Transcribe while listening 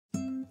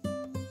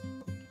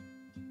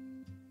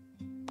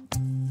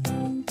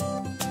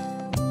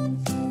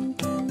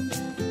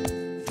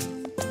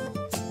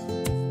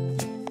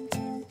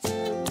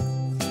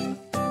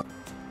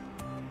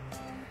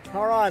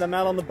Alright, I'm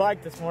out on the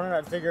bike this morning.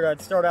 I figured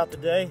I'd start out the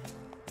day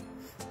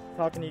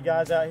talking to you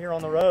guys out here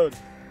on the road.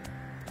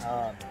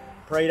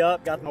 Prayed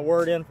up, got my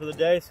word in for the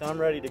day, so I'm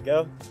ready to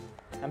go.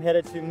 I'm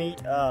headed to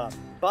meet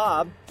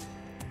Bob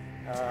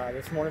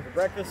this morning for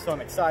breakfast, so I'm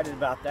excited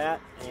about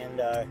that. And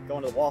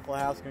going to the Waffle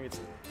House, gonna get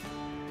some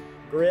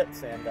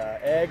grits and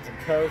eggs and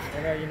toast.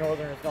 I know you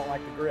Northerners don't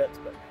like the grits,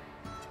 but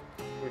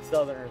we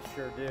Southerners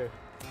sure do.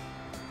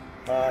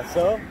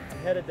 So I'm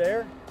headed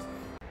there.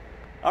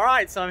 All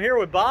right, so I'm here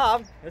with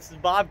Bob. This is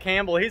Bob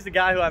Campbell. He's the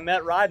guy who I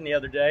met riding the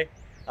other day,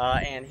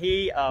 and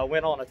he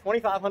went on a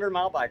 2,500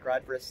 mile bike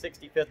ride for his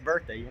 65th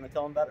birthday. You want to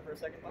tell him about it for a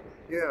second, Bob?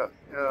 Yeah.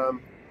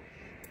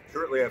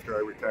 Shortly after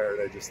I retired,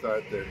 I just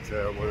thought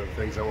that one of the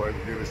things I wanted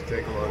to do was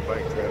take a long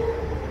bike trip.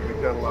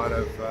 We've done a lot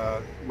of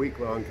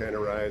week-long kind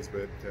of rides,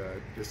 but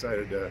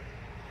decided to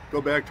go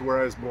back to where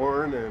I was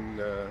born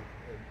and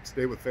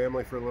stay with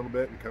family for a little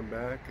bit and come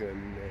back,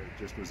 and it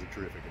just was a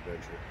terrific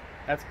adventure.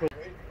 That's cool.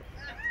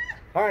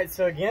 All right,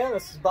 so again,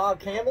 this is Bob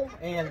Campbell,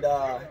 and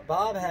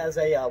Bob has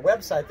a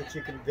website that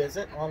you can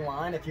visit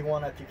online if you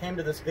want. If you came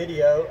to this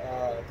video,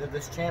 to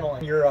this channel,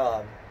 and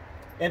you're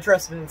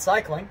interested in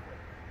cycling,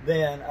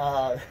 then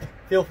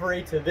feel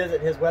free to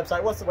visit his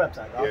website. What's the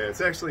website, Bob? Yeah, it's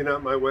actually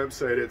not my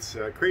website. It's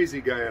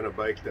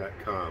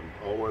crazyguyonabike.com.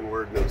 All one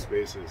word, no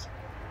spaces.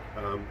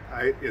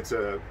 It's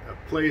a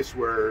place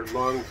where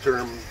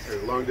long-term or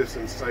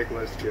long-distance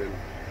cyclists can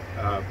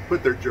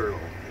put their journal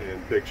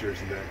and pictures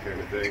and that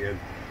kind of thing. And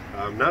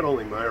not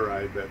only my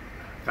ride, but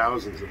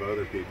thousands of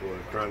other people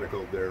have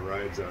chronicled their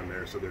rides on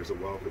there, so there's a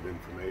wealth of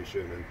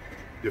information and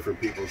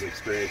different people's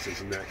experiences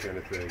and that kind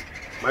of thing.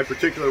 My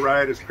particular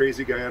ride is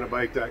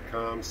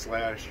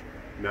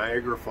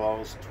crazyguyonabike.com/Niagara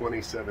Falls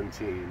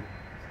 2017,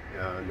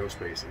 no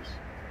spaces.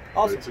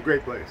 Awesome. But it's a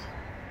great place.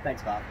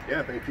 Thanks, Bob.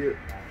 Yeah, thank you.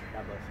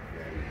 God bless you.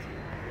 Yeah, you too.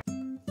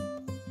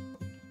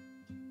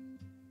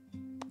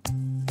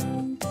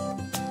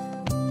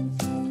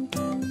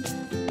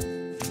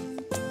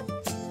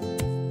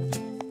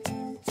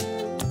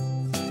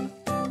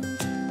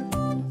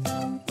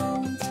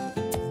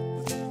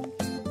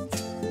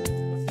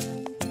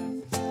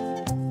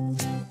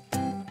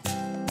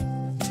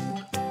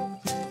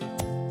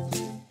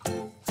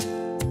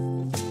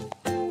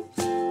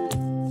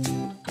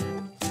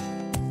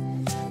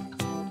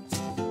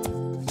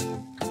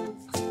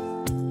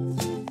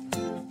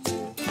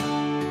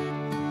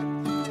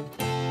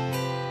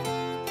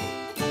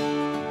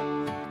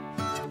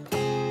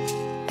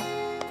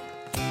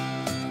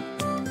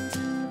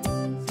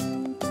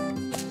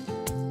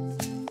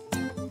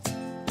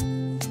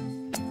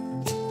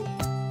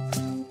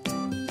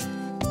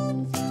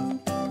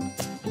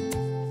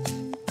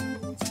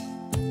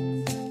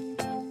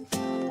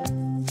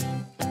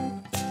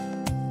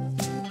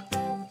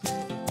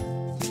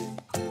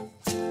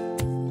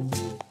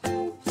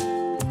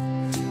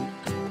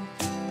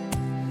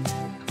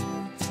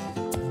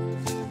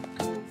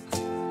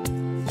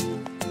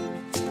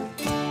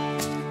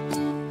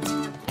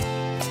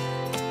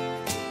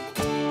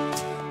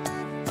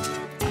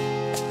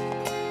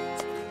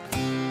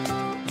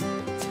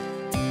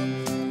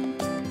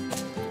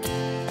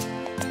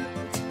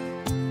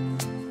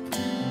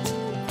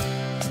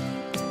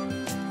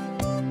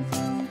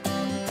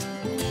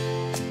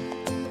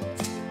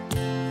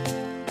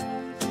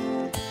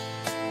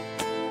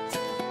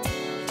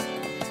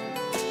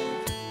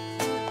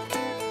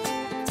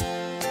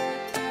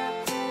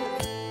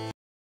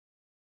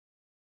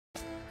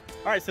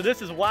 All right, so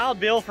this is Wild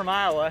Bill from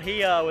Iowa. He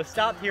was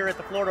stopped here at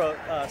the Florida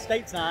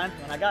state sign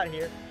when I got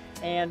here,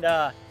 and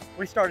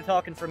we started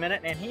talking for a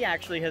minute, and he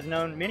actually has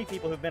known many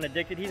people who've been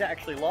addicted. He's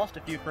actually lost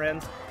a few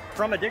friends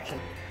from addiction.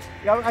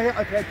 Yeah,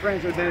 I've had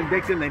friends who've been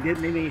addicted and they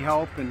didn't need any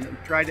help, and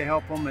tried to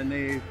help them, and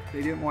they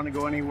didn't want to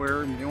go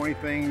anywhere, and the only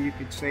thing you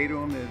could say to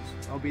them is,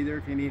 I'll be there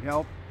if you need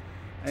help.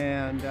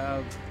 And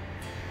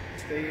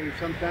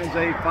sometimes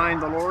they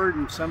find the Lord,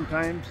 and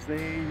sometimes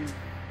they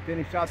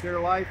finish out their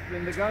life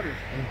in the gutter.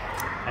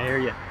 I hear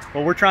you.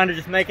 Well, we're trying to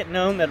just make it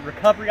known that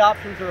recovery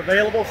options are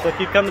available. So if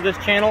you come to this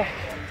channel,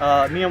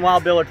 me and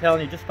Wild Bill are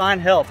telling you, just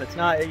find help. It's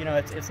not, you know,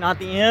 it's not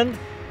the end.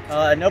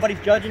 Nobody's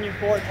judging you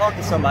for it. Talk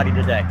to somebody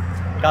today.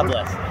 God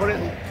bless. Put it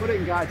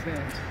in God's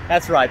hands.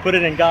 That's right. Put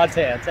it in God's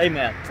hands.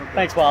 Amen. Okay.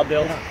 Thanks, Wild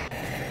Bill. Yeah.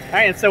 All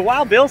right, and so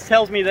Wild Bill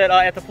tells me that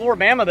at the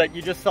fLoRiDa that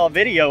you just saw a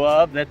video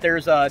of, that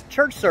there's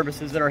church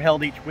services that are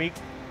held each week.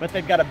 But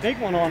they've got a big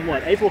one on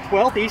what, April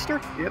 12th, Easter?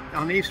 Yep,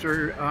 on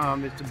Easter.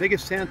 It's the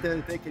biggest tent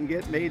that they can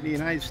get made in the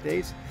United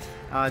States.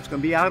 It's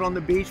going to be out on the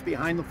beach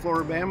behind the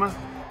fLoRiDa,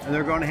 and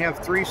they're going to have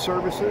 3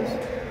 services.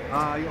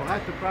 You'll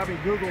have to probably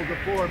Google the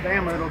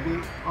fLoRiDa, it'll be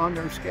on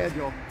their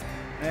schedule.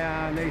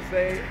 And they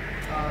say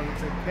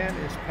the tent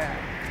is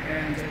packed.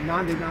 And the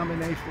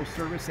non-denominational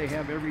service they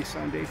have every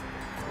Sunday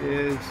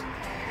is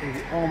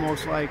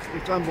almost like,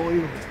 it's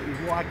unbelievable. You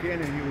walk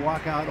in and you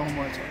walk out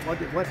almost, what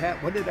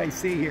did I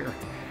see here?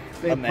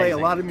 They Amazing. Play a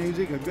lot of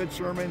music, a good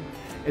sermon.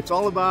 It's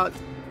all about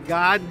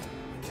God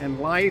and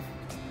life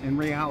and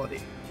reality.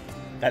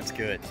 That's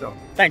good. So,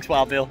 thanks,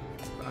 Wild Bill.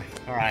 bye.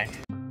 All right.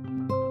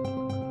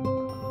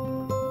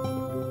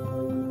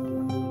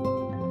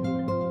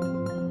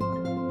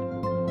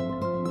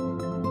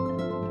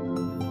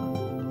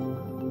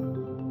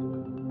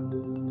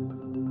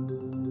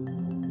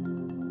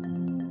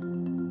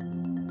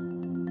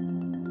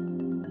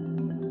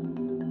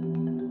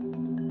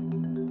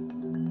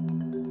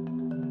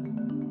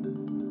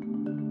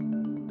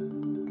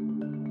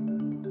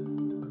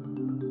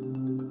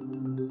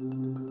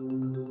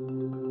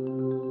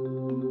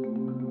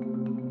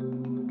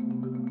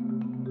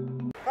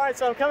 right,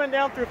 so I'm coming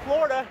down through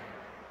Florida,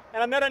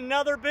 and I met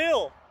another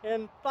Bill.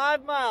 In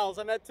 5 miles,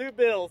 I met 2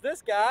 Bills.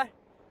 This guy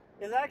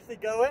is actually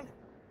going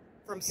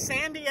from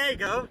San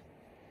Diego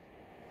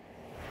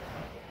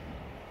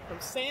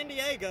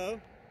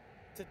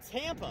to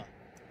Tampa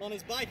on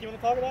his bike. You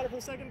want to talk about it for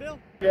a second, Bill?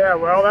 Yeah,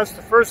 well, that's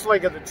the first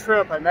leg of the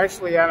trip. I'm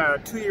actually on a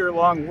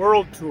 2-year-long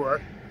world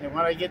tour, and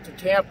when I get to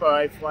Tampa,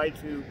 I fly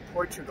to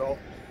Portugal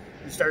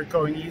and start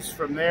going east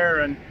from there.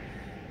 And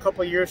a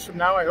couple of years from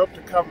now, I hope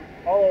to come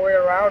all the way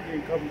around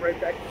and come right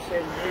back to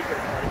San Diego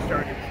where I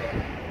started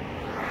from.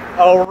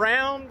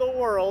 Around the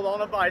world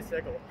on a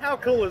bicycle. How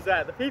cool is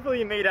that? The people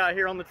you meet out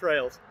here on the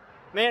trails.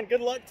 Man,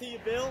 good luck to you,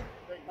 Bill.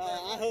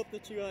 I hope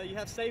that you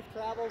have safe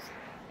travels,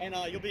 and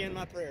you'll be in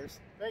my prayers.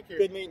 Thank you.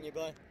 Good meeting you,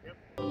 bud. Yep.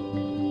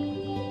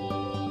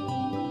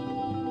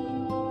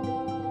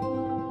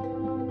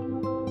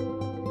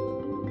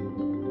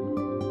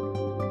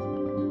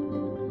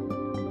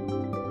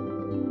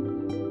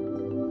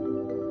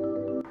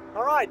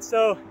 All right,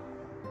 so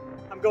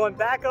I'm going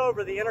back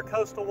over the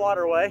intercoastal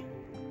waterway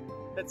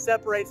that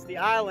separates the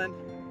island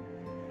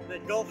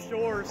that Gulf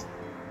Shores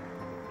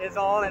is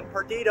on in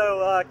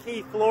Perdido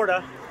Key,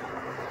 Florida.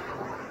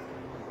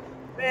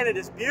 Man, it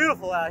is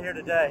beautiful out here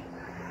today.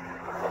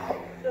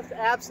 Just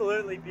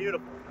absolutely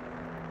beautiful.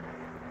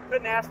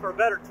 Couldn't ask for a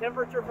better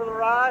temperature for the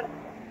ride.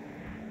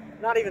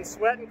 Not even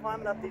sweating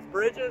climbing up these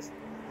bridges.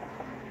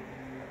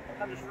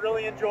 I'm just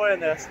really enjoying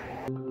this.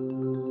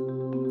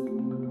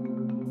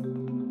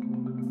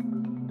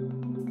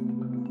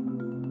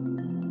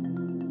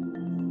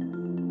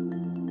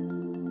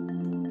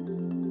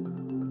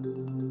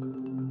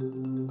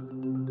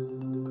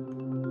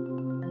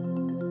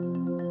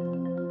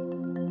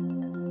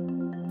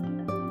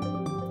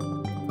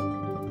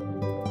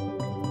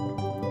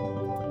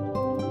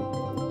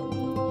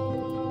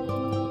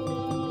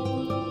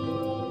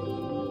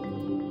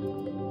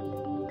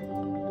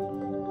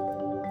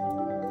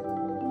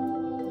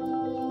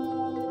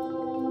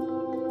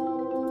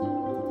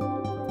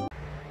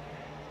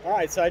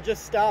 Alright, so I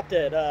just stopped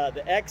at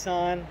the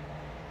Exxon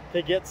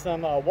to get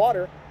some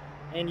water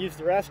and use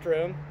the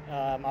restroom.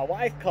 My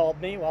wife called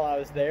me while I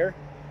was there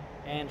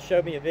and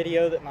showed me a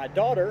video that my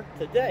daughter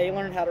today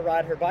learned how to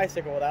ride her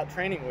bicycle without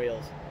training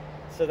wheels.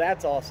 So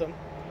that's awesome.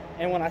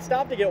 And when I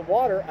stopped to get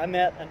water, I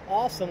met an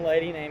awesome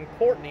lady named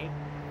Courtney,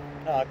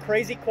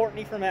 Crazy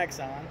Courtney from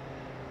Exxon,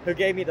 who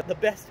gave me the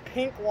best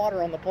pink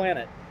water on the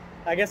planet.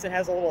 I guess it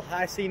has a little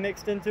high C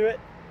mixed into it.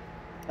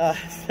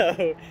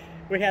 So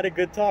we had a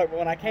good talk, but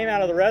when I came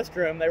out of the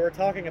restroom, they were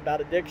talking about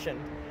addiction.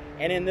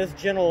 And in this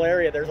general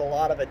area, there's a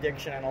lot of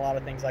addiction and a lot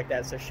of things like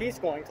that. So she's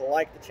going to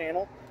like the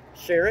channel,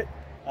 share it,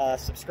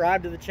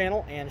 subscribe to the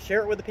channel, and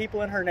share it with the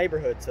people in her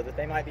neighborhood so that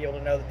they might be able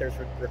to know that there's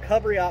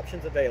recovery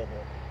options available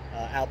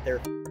out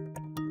there.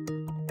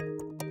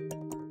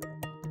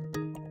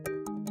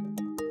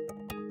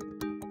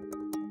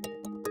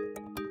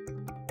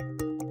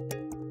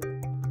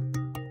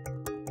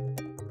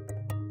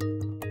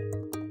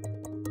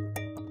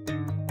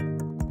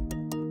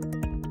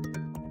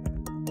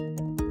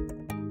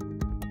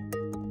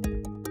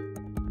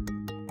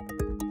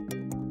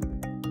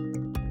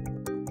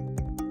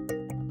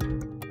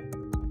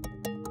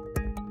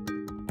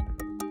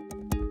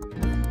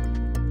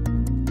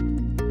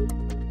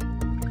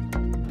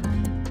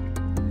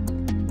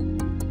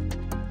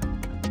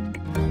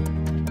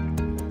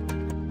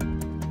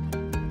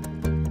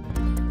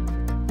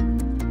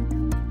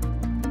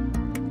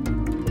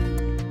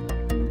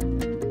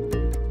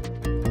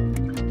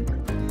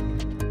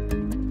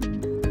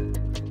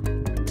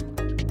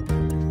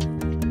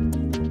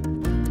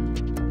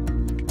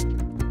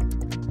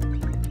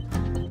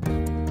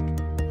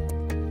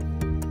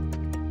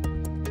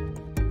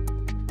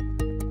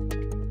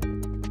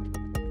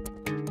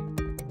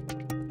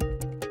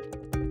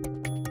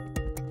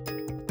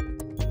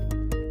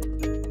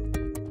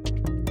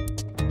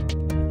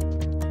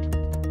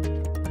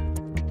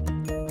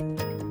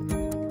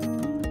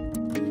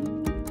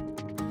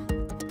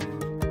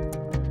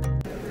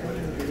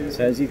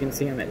 So as you can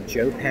see, I'm at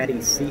Joe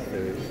Patty's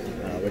Seafood,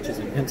 which is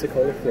in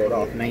Pensacola, Florida,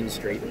 off Main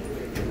Street.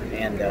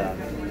 And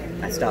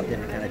I stopped in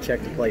to kind of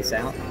check the place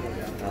out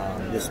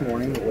this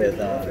morning with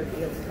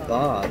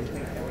Bob.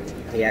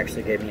 He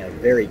actually gave me a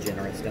very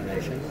generous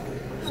donation,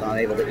 so I'm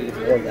able to eat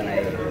more than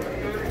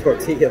a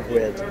tortilla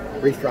with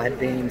refried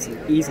beans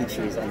and easy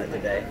cheese on it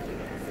today.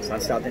 So I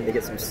stopped in to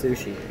get some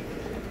sushi.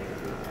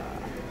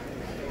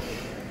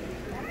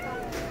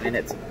 And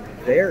it's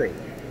very,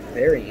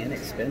 very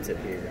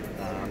inexpensive here.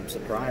 I'm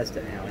surprised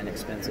at how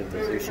inexpensive the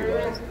sushi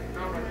was,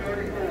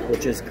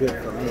 which is good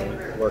for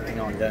me, working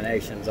on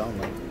donations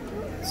only.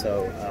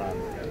 So,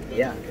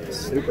 yeah,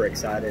 super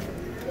excited.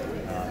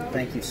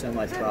 Thank you so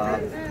much,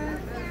 Bob.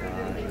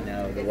 You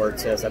know, the word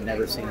says, I've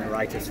never seen the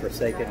righteous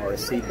forsaken or a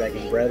seed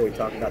begging bread. We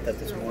talked about that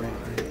this morning,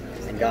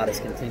 and God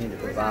has continued to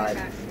provide.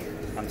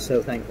 I'm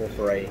so thankful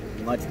for a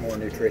much more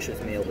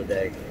nutritious meal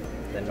today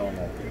than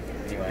normal.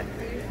 Anyway,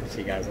 see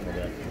you guys in a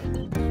bit.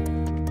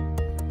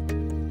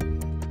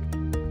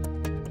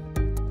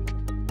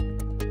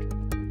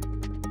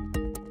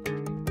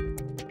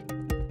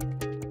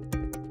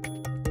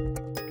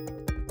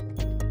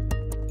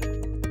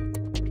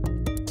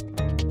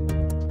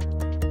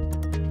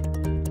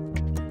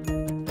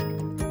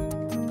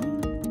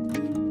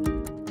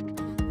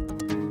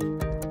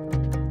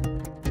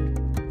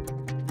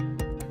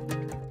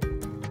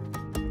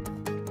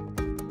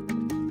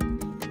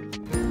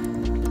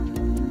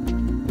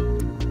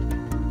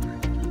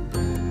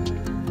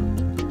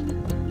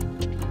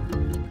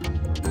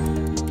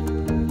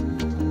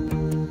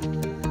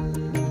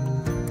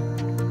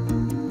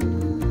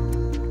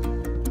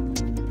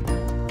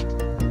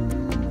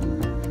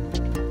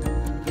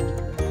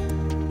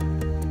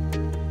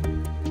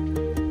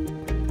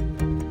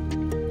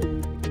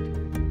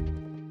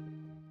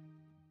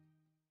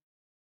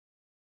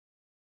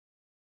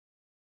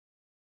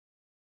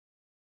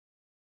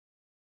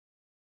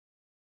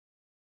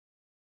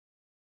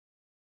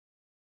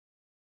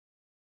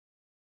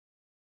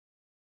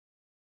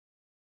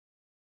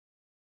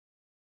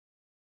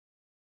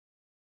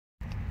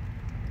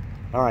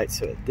 Alright,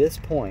 so at this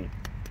point,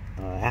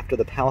 after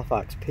the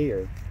Palafox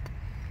Pier,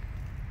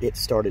 it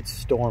started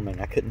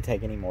storming. I couldn't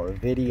take any more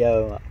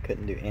video. I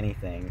couldn't do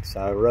anything. So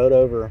I rode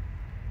over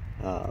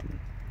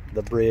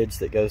the bridge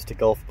that goes to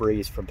Gulf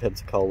Breeze from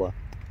Pensacola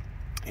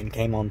and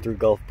came on through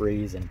Gulf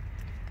Breeze and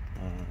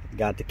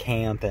got to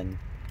camp and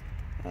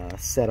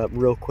set up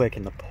real quick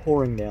in the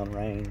pouring down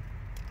rain.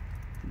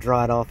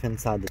 Dried off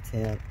inside the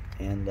tent,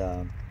 and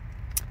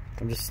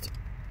I'm just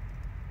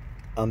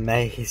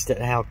amazed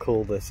at how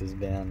cool this has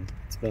been.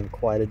 It's been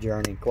quite a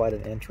journey, quite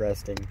an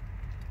interesting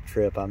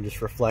trip. I'm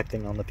just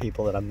reflecting on the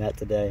people that I met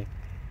today.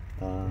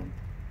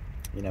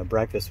 You know,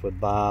 breakfast with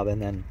Bob,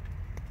 and then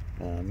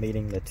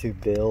meeting the two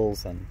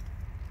Bills, and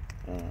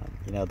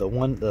you know,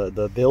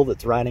 the Bill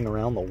that's riding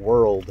around the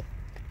world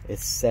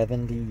is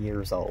 70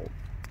 years old.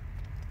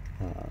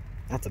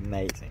 That's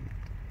amazing.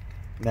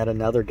 Met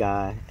another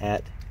guy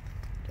at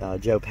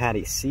Joe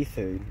Patty's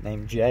Seafood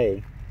named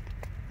Jay.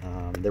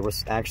 There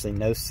was actually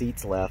no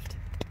seats left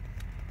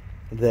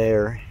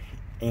there,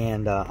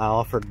 and I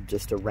offered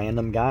just a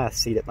random guy a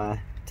seat at my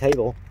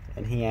table,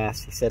 and he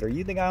said, "Are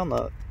you the guy on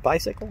the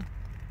bicycle?"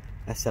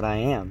 I said, "I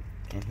am."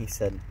 And he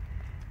said,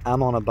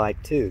 "I'm on a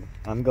bike too.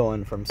 I'm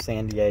going from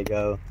San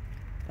Diego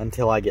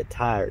until I get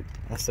tired."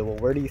 I said, "Well,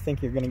 where do you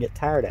think you're going to get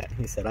tired at?"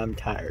 He said, "I'm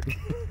tired."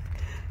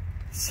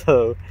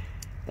 So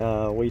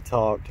we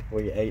talked,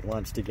 we ate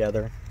lunch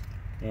together,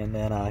 and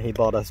then he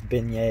bought us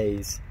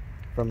beignets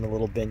from the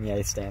little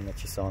beignet stand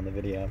that you saw in the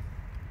video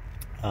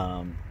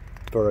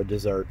for a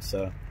dessert.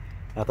 So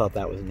I thought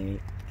that was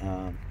neat.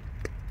 And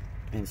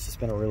it's just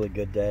been a really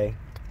good day.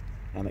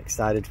 I'm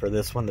excited for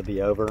this one to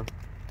be over.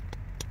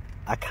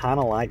 I kind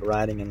of like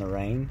riding in the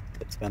rain.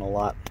 It's been a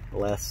lot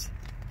less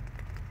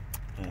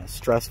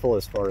stressful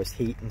as far as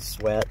heat and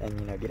sweat and,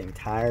 you know, getting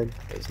tired.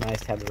 It was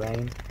nice to have the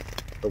rain.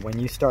 But when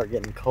you start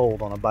getting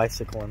cold on a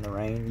bicycle in the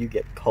rain, you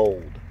get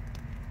cold.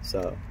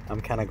 So I'm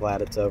kind of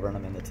glad it's over and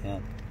I'm in the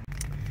tent.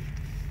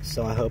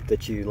 So I hope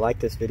that you like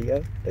this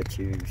video, that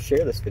you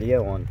share this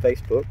video on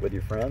Facebook with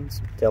your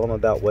friends. Tell them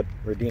about what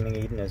Redeeming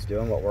Eden is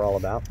doing, what we're all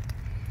about.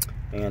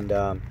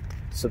 And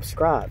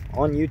subscribe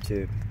on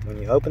YouTube.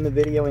 When you open the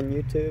video in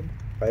YouTube,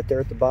 right there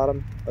at the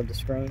bottom of the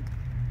screen,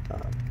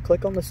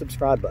 click on the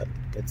subscribe button.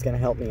 It's going to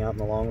help me out in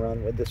the long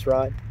run with this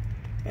ride,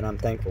 and I'm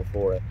thankful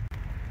for it.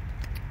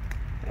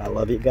 I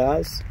love you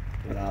guys,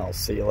 and I'll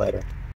see you later.